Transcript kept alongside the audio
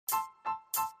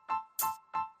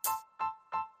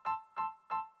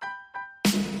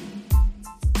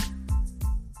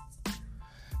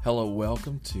Hello,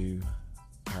 welcome to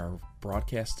our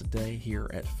broadcast today here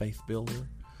at Faith Builder.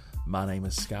 My name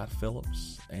is Scott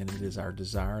Phillips, and it is our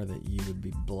desire that you would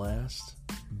be blessed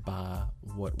by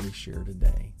what we share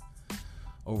today.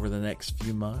 Over the next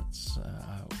few months,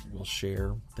 we'll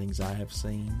share things I have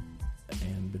seen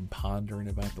and been pondering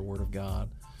about the Word of God,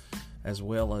 as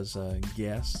well as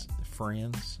guests,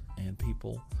 friends, and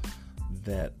people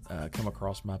that come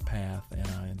across my path and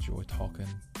I enjoy talking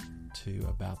to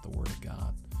about the Word of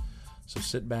God. So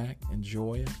sit back,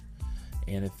 enjoy it,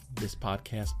 and if this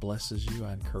podcast blesses you,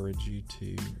 I encourage you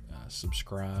to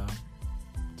subscribe,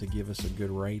 to give us a good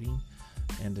rating,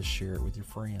 and to share it with your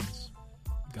friends.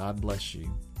 God bless you.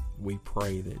 We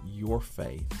pray that your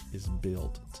faith is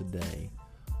built today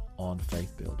on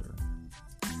Faith Builder.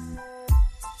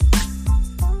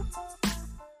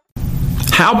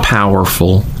 How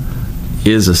powerful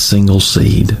is a single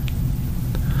seed?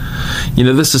 You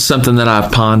know, this is something that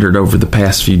I've pondered over the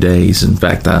past few days. In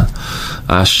fact,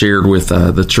 I shared with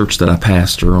the church that I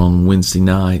pastor on Wednesday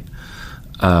night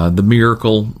the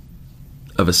miracle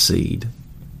of a seed.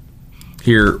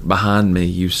 Here behind me,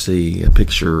 you see a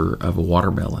picture of a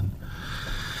watermelon.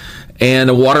 And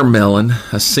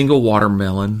a single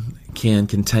watermelon, can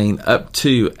contain up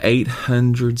to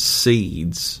 800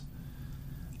 seeds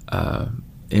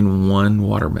in one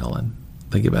watermelon.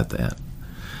 Think about that.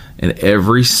 And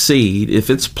every seed, if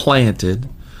it's planted,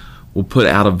 will put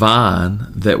out a vine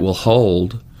that will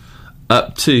hold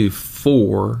up to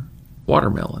 4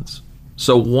 watermelons.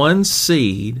 So one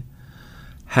seed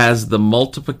has the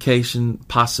multiplication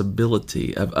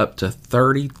possibility of up to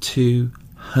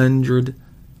 3,200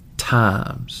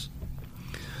 times.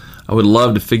 I would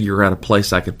love to figure out a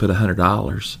place I could put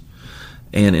 $100,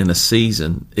 and in a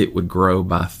season it would grow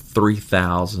by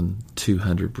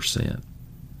 3,200%.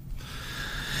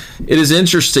 It is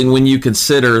interesting when you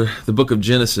consider the book of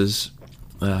Genesis,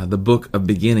 the book of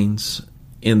beginnings.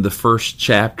 In the first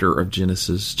chapter of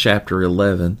Genesis, chapter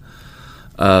 11,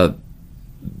 the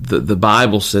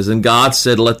Bible says, "And God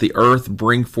said, let the earth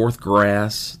bring forth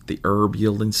grass, the herb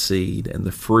yielding seed, and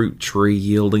the fruit tree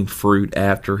yielding fruit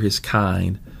after his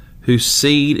kind, whose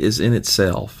seed is in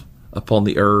itself upon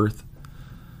the earth.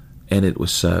 And it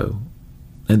was so.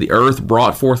 And the earth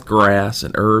brought forth grass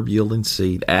and herb yielding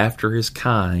seed after his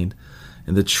kind,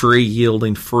 and the tree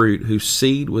yielding fruit whose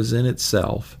seed was in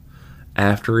itself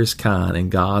after his kind. And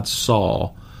God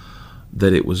saw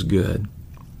that it was good."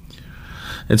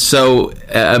 And so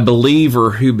a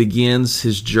believer who begins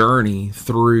his journey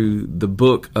through the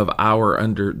book of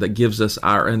that gives us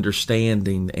our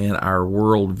understanding and our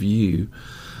worldview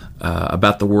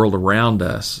about the world around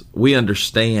us, we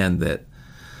understand that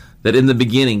in the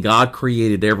beginning, God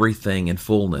created everything in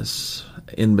fullness,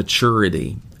 in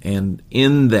maturity, and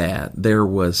in that there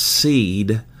was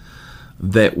seed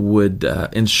that would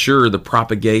ensure the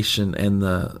propagation and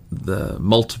the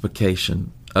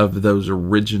multiplication of those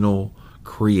original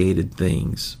created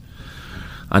things.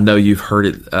 I know you've heard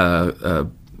it,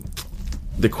 the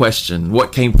question,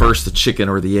 what came first, the chicken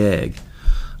or the egg?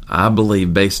 I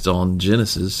believe, based on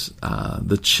Genesis,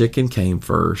 the chicken came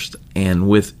first, and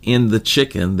within the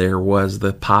chicken there was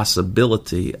the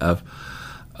possibility of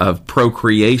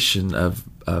procreation, of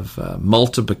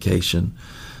multiplication,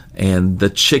 and the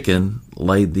chicken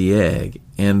laid the egg.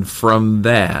 And from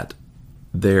that,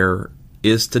 there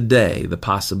is today the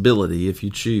possibility, if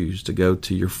you choose, to go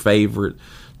to your favorite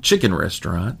chicken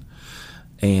restaurant,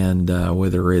 and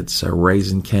whether it's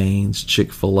Raising Cane's,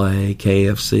 Chick-fil-A,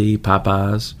 KFC,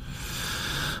 Popeyes,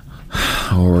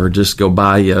 or just go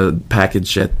buy a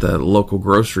package at the local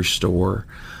grocery store,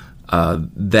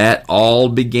 that all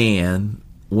began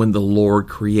when the Lord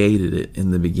created it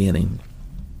in the beginning.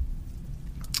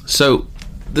 So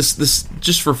this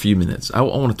just for a few minutes, I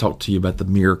want to talk to you about the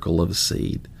miracle of a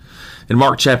seed. In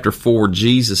Mark chapter 4,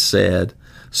 Jesus said,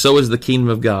 "So is the kingdom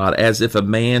of God, as if a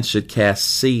man should cast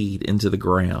seed into the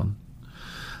ground.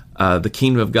 The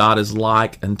kingdom of God is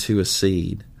like unto a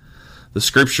seed." The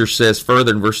scripture says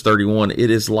further in verse 31, "It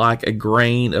is like a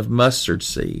grain of mustard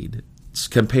seed." It's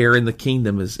comparing the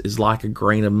kingdom is like a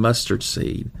grain of mustard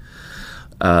seed.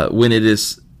 When it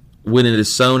is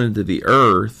sown into the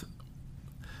earth,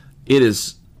 it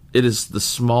is the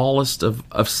smallest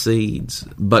of seeds.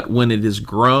 But when it is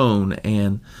grown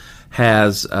and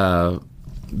has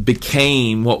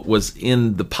became what was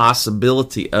in the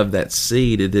possibility of that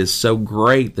seed, it is so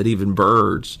great that even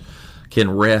birds can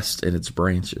rest in its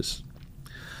branches.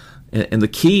 And the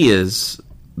key is,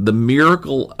 the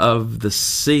miracle of the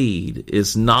seed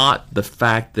is not the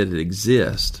fact that it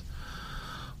exists,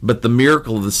 but the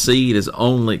miracle of the seed is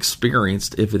only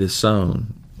experienced if it is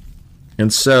sown.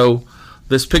 And so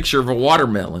this picture of a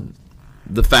watermelon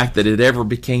the fact that it ever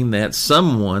became that,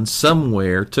 someone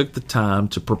somewhere took the time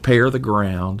to prepare the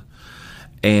ground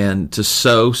and to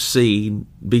sow seed,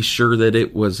 be sure that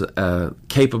it was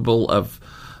capable of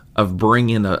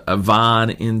bringing a vine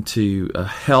into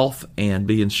health, and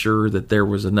being sure that there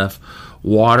was enough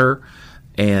water,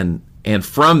 and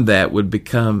from that would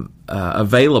become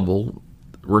available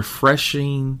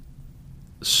refreshing,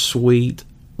 sweet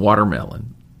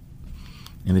watermelon.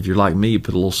 And if you're like me, you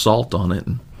put a little salt on it,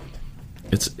 and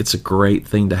it's a great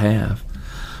thing to have.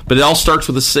 But it all starts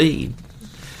with a seed.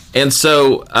 And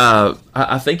so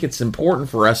I think it's important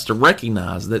for us to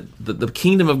recognize that the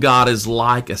kingdom of God is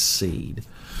like a seed.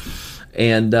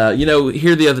 And,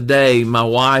 here the other day, my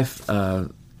wife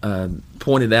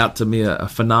pointed out to me a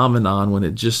phenomenon when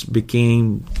it just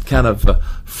became kind of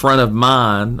front of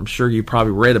mind. I'm sure you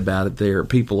probably read about it there.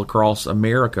 People across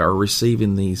America are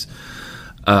receiving these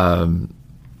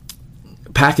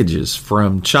packages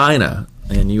from China,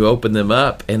 and you open them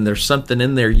up and there's something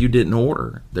in there you didn't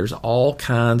order. There's all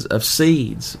kinds of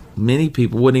seeds. Many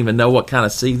people wouldn't even know what kind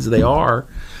of seeds they are,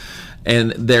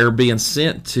 and they're being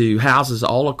sent to houses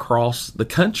all across the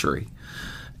country.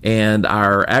 And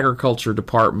our agriculture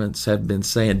departments have been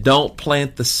saying, don't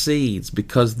plant the seeds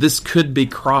because this could be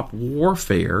crop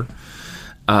warfare,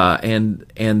 and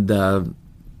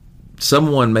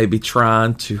someone may be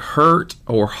trying to hurt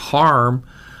or harm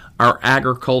our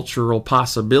agricultural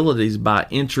possibilities by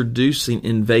introducing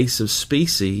invasive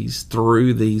species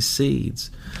through these seeds.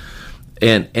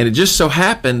 And it just so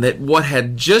happened that what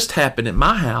had just happened at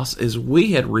my house is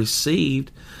we had received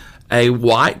a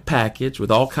white package with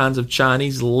all kinds of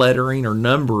Chinese lettering or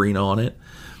numbering on it,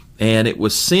 and it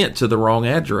was sent to the wrong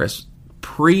address.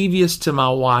 Previous to my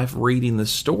wife reading the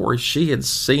story, she had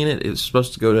seen it. It was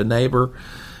supposed to go to a neighbor,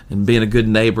 and being a good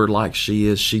neighbor like she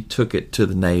is, she took it to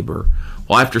the neighbor.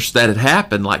 Well, after that had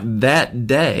happened, like that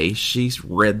day, she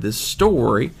read this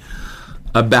story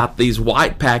about these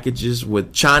white packages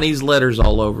with Chinese letters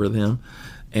all over them,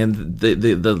 and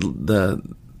the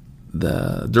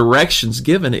directions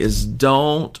given is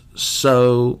don't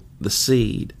sow the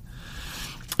seed.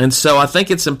 And so I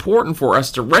think it's important for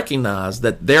us to recognize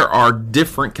that there are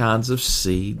different kinds of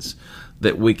seeds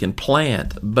that we can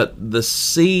plant, but the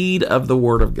seed of the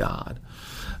Word of God,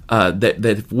 that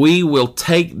if we will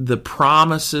take the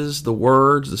promises, the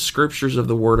words, the scriptures of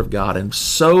the Word of God and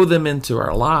sow them into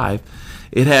our life,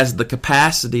 it has the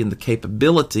capacity and the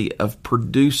capability of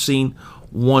producing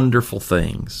wonderful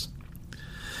things.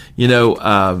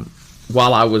 While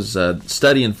I was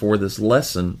studying for this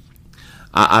lesson,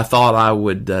 I thought I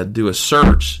would do a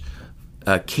search.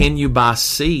 Can you buy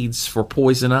seeds for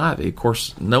poison ivy? Of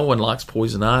course, no one likes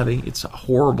poison ivy. It's a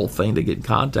horrible thing to get in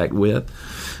contact with.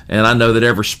 And I know that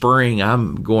every spring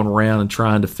I'm going around and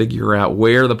trying to figure out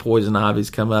where the poison ivies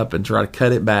come up and try to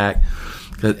cut it back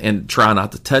and try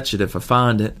not to touch it if I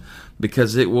find it,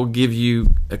 because it will give you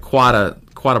quite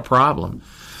a problem.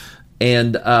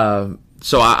 And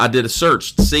so I did a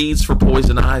search, seeds for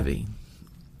poison ivy.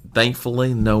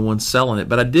 Thankfully, no one's selling it.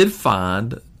 But I did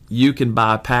find you can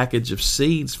buy a package of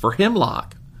seeds for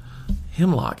hemlock.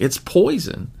 Hemlock, it's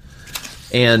poison.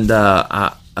 And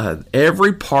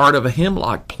every part of a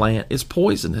hemlock plant is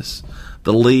poisonous.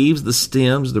 The leaves, the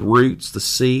stems, the roots, the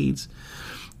seeds.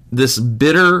 This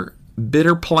bitter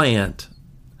plant,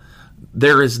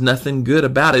 there is nothing good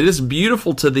about it. It is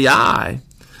beautiful to the eye.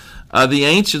 The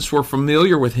ancients were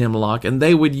familiar with hemlock, and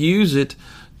they would use it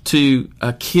to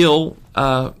kill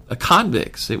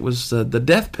convicts. It was the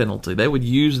death penalty. They would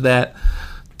use that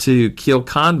to kill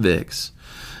convicts.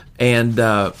 And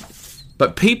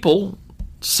but people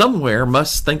somewhere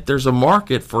must think there's a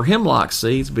market for hemlock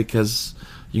seeds, because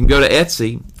you can go to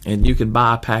Etsy and you can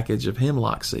buy a package of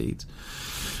hemlock seeds.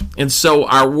 And so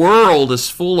our world is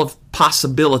full of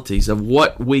possibilities of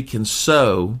what we can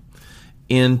sow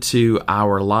into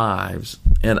our lives.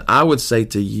 And I would say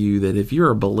to you that if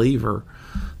you're a believer,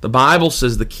 the Bible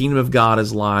says the kingdom of God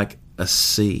is like a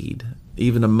seed,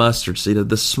 even a mustard seed, of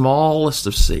the smallest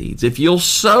of seeds. If you'll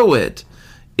sow it,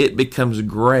 it becomes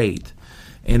great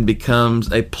and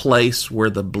becomes a place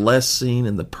where the blessing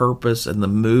and the purpose and the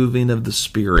moving of the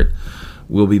Spirit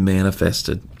will be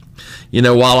manifested.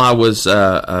 While I was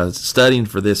studying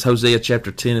for this, Hosea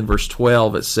chapter 10 and verse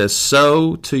 12, it says,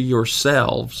 sow to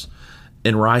yourselves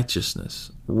in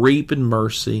righteousness, reap in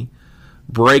mercy,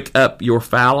 break up your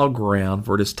fallow ground,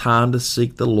 for it is time to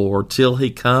seek the Lord till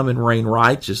he come and rain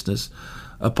righteousness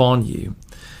upon you.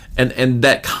 And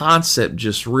that concept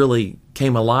just really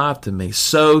came alive to me.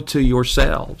 Sow to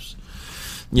yourselves.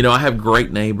 I have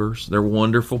great neighbors. They're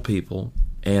wonderful people.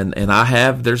 And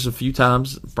there's a few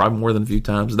times, probably more than a few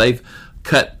times, they've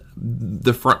cut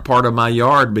the front part of my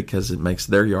yard because it makes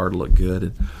their yard look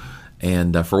good.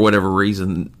 And for whatever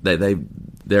reason,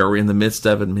 they're in the midst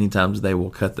of it. Many times they will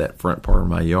cut that front part of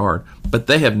my yard, but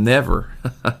they have never,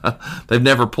 they've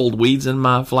never pulled weeds in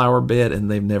my flower bed, and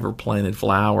they've never planted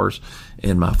flowers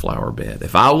in my flower bed.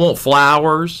 If I want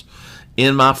flowers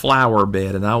in my flower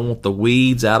bed and I want the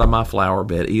weeds out of my flower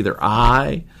bed, either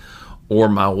I or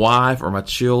my wife or my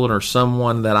children or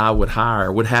someone that I would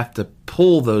hire would have to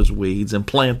pull those weeds and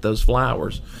plant those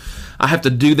flowers. I have to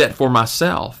do that for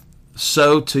myself.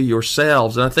 So to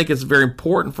yourselves. And I think it's very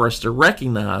important for us to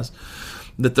recognize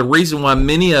that the reason why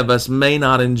many of us may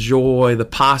not enjoy the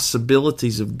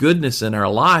possibilities of goodness in our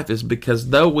life is because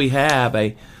though we have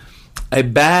a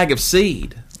bag of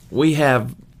seed, we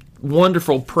have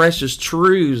wonderful, precious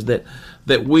truths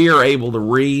that we are able to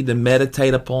read and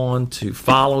meditate upon, to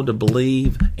follow, to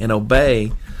believe, and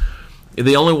obey.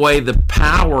 The only way the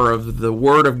power of the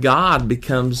Word of God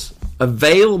becomes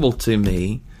available to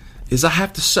me is I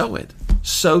have to sow it.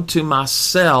 Sow to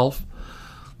myself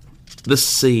the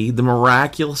seed, the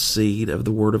miraculous seed of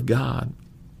the Word of God.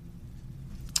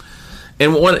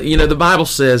 And the Bible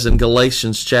says in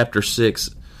Galatians chapter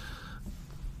 6,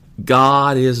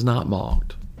 God is not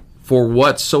mocked. For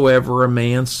whatsoever a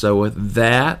man soweth,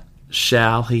 that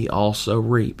shall he also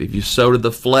reap. If you sow to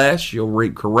the flesh, you'll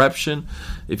reap corruption.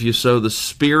 If you sow the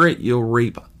Spirit, you'll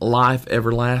reap life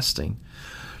everlasting.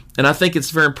 And I think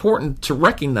it's very important to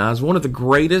recognize one of the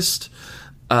greatest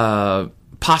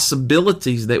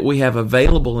possibilities that we have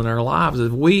available in our lives is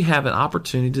we have an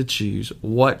opportunity to choose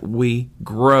what we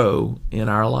grow in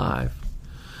our life.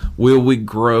 Will we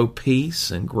grow peace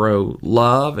and grow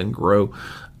love and grow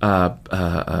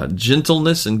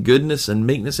gentleness and goodness and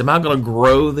meekness? Am I going to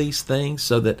grow these things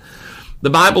so that the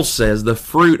Bible says the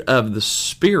fruit of the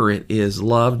Spirit is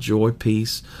love, joy,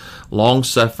 peace,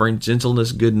 long-suffering,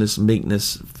 gentleness, goodness,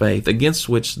 meekness, faith, against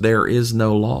which there is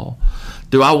no law.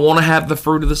 Do I want to have the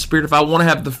fruit of the Spirit? If I want to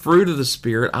have the fruit of the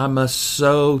Spirit, I must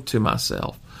sow to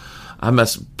myself. I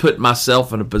must put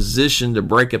myself in a position to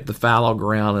break up the fallow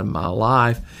ground in my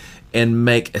life and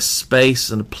make a space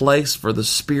and a place for the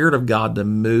Spirit of God to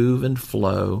move and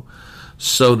flow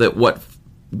so that what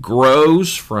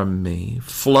grows from me,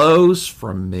 flows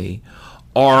from me,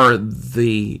 are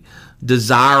the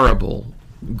desirable,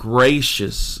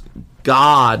 gracious,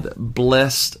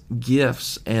 God-blessed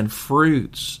gifts and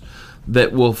fruits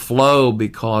that will flow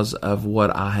because of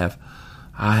what I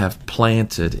have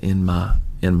planted in my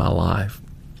life.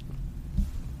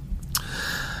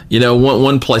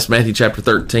 One place, Matthew chapter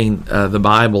 13, the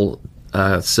Bible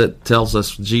tells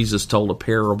us Jesus told a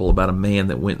parable about a man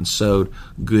that went and sowed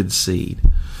good seed.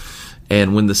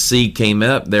 And when the seed came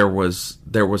up, there was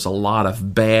a lot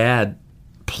of bad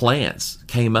plants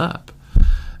came up.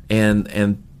 And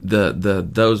the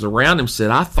those around him said,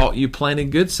 I thought you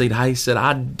planted good seed. He said,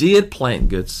 I did plant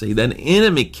good seed. An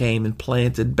enemy came and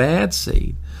planted bad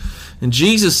seed. And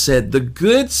Jesus said, the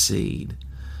good seed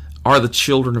are the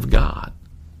children of God.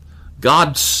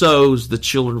 God sows the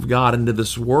children of God into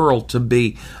this world to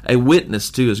be a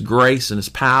witness to His grace and His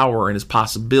power and His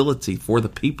possibility for the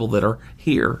people that are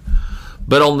here.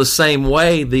 But on the same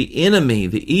way, the enemy,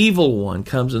 the evil one,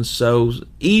 comes and sows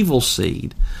evil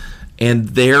seed, and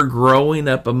they're growing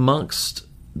up amongst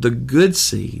the good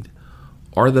seed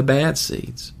or the bad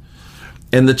seeds.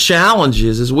 And the challenge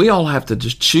is we all have to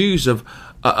just choose of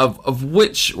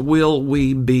which will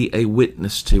we be a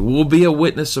witness to. Will we be a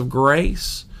witness of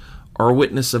grace or a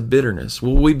witness of bitterness?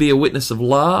 Will we be a witness of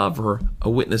love or a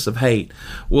witness of hate?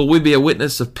 Will we be a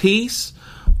witness of peace,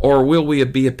 or will we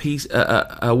be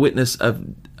a witness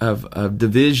of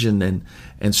division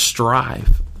and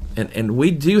strife? And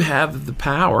we do have the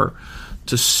power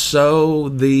to sow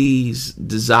these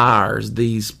desires,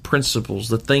 these principles,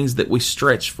 the things that we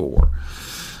stretch for.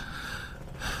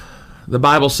 The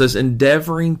Bible says,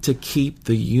 endeavoring to keep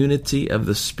the unity of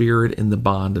the Spirit in the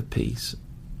bond of peace.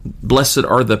 Blessed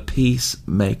are the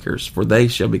peacemakers, for they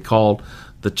shall be called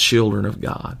the children of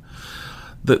God.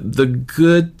 The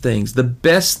good things, the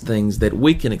best things that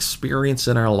we can experience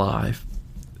in our life,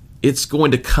 it's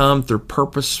going to come through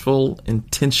purposeful,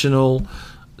 intentional,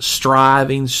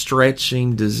 striving,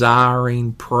 stretching,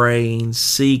 desiring, praying,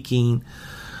 seeking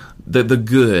the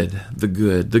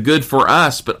good for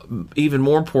us, but even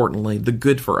more importantly, the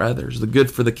good for others, the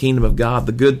good for the kingdom of God,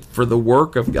 the good for the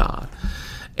work of God.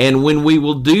 And when we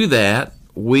will do that,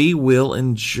 we will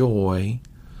enjoy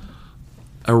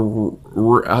to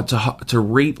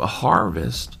reap a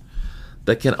harvest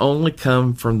that can only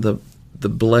come from the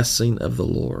blessing of the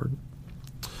Lord.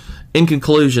 In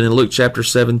conclusion, in Luke chapter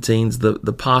 17, the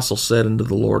apostle said unto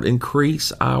the Lord,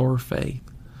 increase our faith.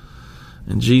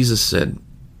 And Jesus said,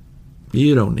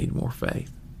 You don't need more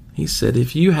faith. He said,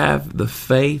 if you have the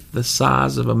faith the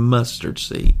size of a mustard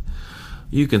seed,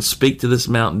 you can speak to this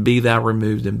mountain, be thou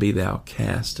removed and be thou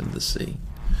cast into the sea.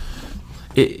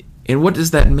 And what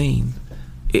does that mean?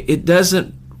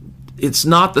 It's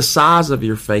not the size of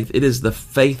your faith. It is the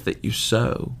faith that you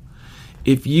sow.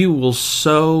 If you will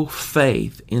sow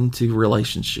faith into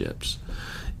relationships,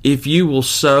 if you will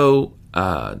sow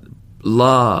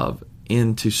love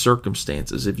into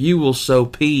circumstances, if you will sow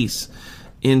peace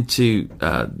into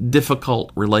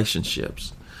difficult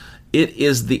relationships, it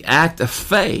is the act of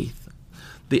faith,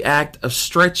 the act of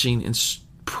stretching and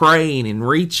praying and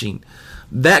reaching.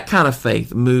 That kind of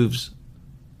faith moves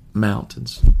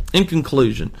mountains. In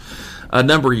conclusion, a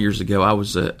number of years ago, I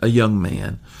was a young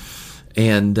man,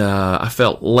 and I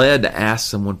felt led to ask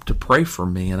someone to pray for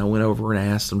me, and I went over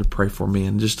and asked them to pray for me.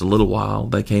 In just a little while,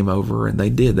 they came over, and they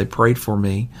did. They prayed for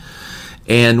me.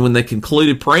 And when they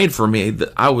concluded praying for me,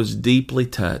 I was deeply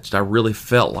touched. I really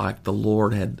felt like the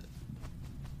Lord had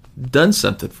done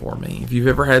something for me. If you've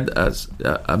ever had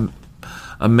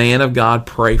a man of God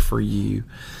pray for you,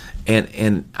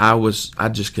 and I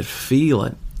just could feel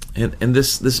it. And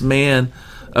this man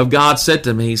of God said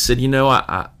to me, he said,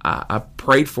 I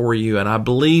prayed for you, and I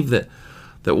believe that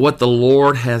what the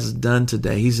Lord has done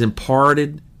today, He's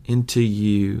imparted into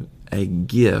you a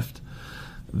gift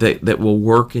that will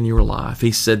work in your life.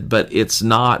 He said, but it's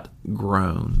not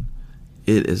grown.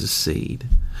 It is a seed.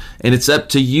 And it's up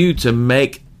to you to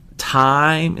make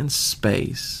time and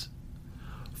space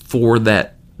for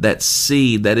that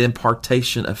seed, that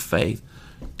impartation of faith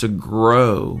to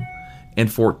grow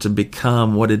and for it to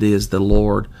become what it is the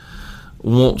Lord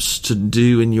wants to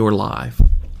do in your life.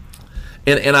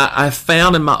 And I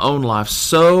found in my own life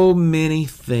so many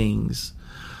things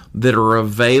that are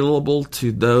available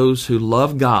to those who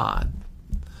love God.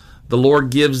 The Lord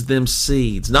gives them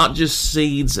seeds, not just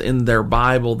seeds in their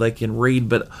Bible they can read,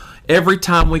 but every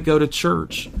time we go to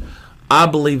church, I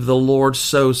believe the Lord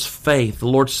sows faith. The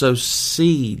Lord sows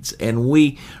seeds, and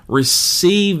we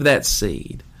receive that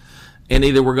seed. And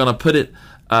either we're going to put it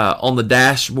on the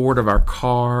dashboard of our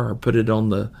car, or put it on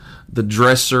the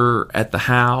dresser at the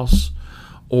house,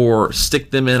 or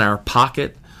stick them in our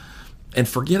pocket and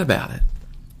forget about it.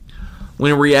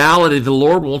 When in reality, the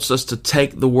Lord wants us to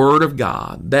take the Word of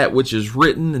God, that which is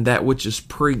written and that which is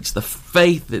preached, the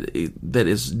faith that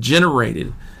is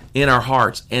generated in our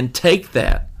hearts, and take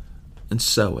that and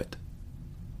sow it.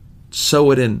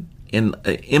 Sow it in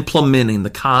implementing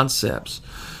the concepts.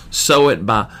 Sow it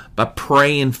by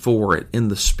praying for it in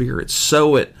the Spirit.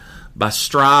 Sow it by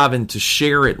striving to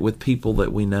share it with people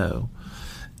that we know.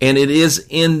 And it is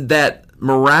in that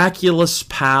miraculous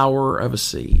power of a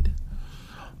seed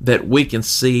that we can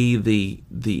see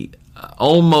the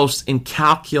almost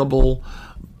incalculable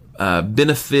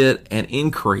benefit and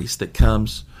increase that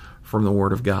comes from the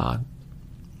Word of God.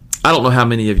 I don't know how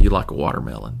many of you like a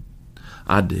watermelon.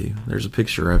 I do. There's a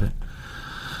picture of it.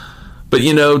 But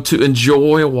to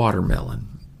enjoy a watermelon,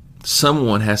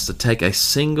 someone has to take a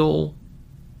single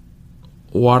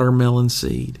watermelon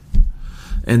seed,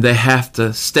 and they have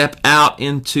to step out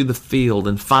into the field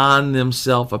and find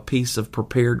themselves a piece of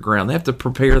prepared ground. They have to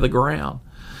prepare the ground,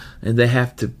 and they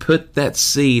have to put that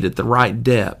seed at the right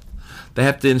depth. They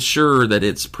have to ensure that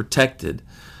it's protected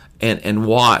and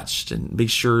watched, and be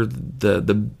sure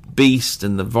the beast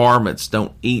and the varmints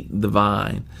don't eat the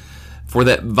vine. For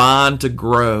that vine to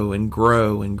grow and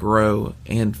grow and grow,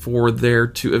 and for there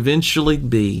to eventually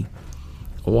be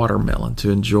a watermelon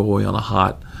to enjoy on a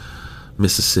hot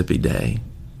Mississippi day.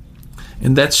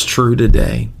 And that's true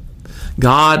today.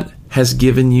 God has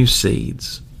given you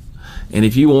seeds. And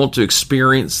if you want to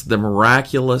experience the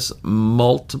miraculous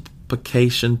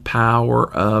multiplication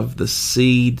power of the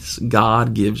seeds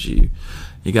God gives you,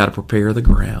 you got to prepare the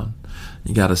ground.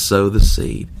 You got to sow the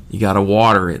seed. You got to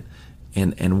water it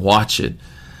and watch it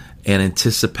and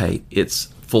anticipate its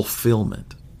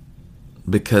fulfillment.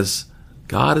 Because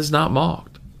God is not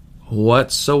mocked.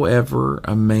 Whatsoever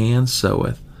a man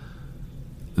soweth,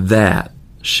 that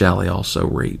shall he also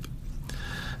reap.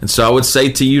 And so I would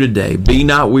say to you today, be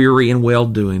not weary in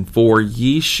well-doing, for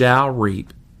ye shall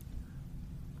reap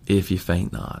if ye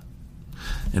faint not.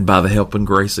 And by the help and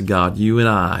grace of God, you and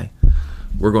I,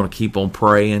 we're going to keep on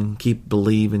praying, keep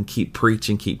believing, keep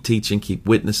preaching, keep teaching, keep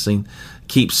witnessing,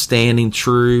 keep standing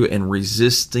true and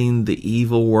resisting the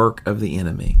evil work of the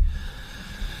enemy.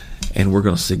 And we're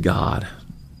going to see God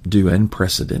do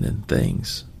unprecedented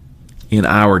things in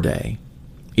our day,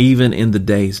 even in the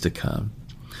days to come.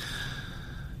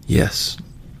 Yes.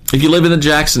 If you live in the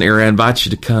Jackson area, I invite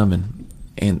you to come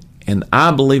and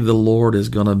I believe the Lord is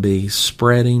going to be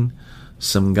spreading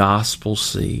some gospel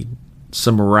seed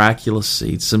some miraculous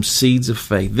seeds, some seeds of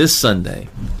faith this Sunday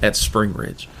at Spring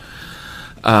Ridge.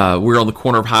 We're on the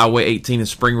corner of Highway 18 and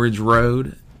Spring Ridge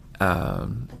Road.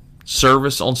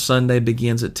 Service on Sunday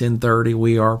begins at 10:30.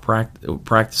 We are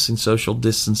practicing social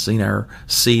distancing. Our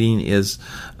seating is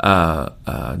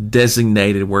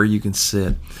designated where you can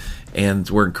sit, and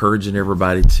we're encouraging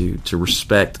everybody to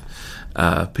respect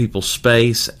people's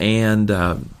space and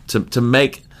to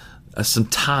make some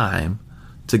time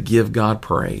to give God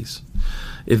praise.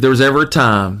 If there was ever a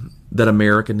time that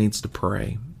America needs to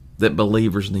pray, that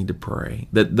believers need to pray,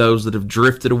 that those that have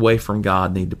drifted away from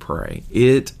God need to pray,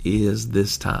 it is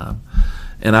this time.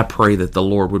 And I pray that the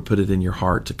Lord would put it in your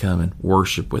heart to come and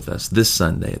worship with us this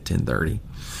Sunday at 10:30.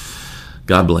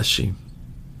 God bless you.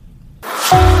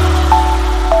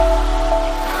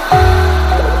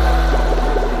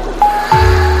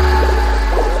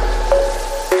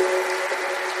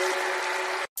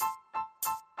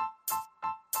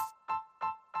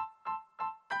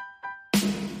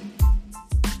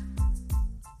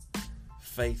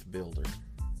 Faith builder.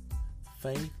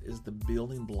 Faith is the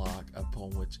building block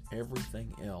upon which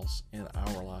everything else in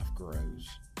our life grows.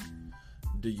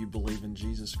 Do you believe in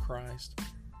Jesus Christ?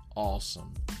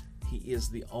 Awesome. He is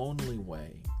the only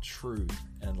way, truth,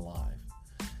 and life.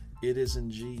 It is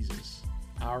in Jesus,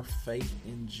 our faith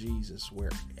in Jesus,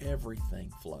 where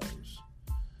everything flows.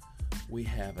 We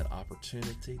have an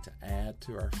opportunity to add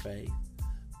to our faith,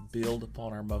 build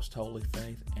upon our most holy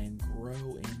faith, and grow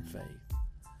in faith.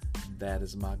 That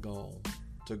is my goal,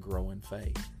 to grow in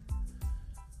faith.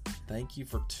 Thank you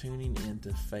for tuning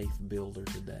into Faith Builder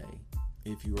today.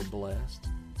 If you are blessed,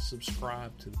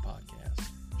 subscribe to the podcast,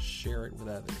 share it with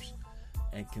others,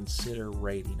 and consider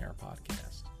rating our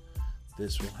podcast.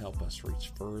 This will help us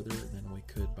reach further than we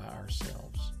could by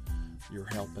ourselves. Your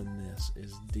help in this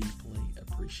is deeply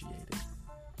appreciated.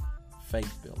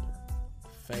 Faith Builder.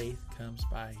 Faith comes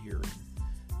by hearing,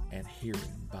 and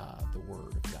hearing by the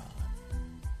Word of God.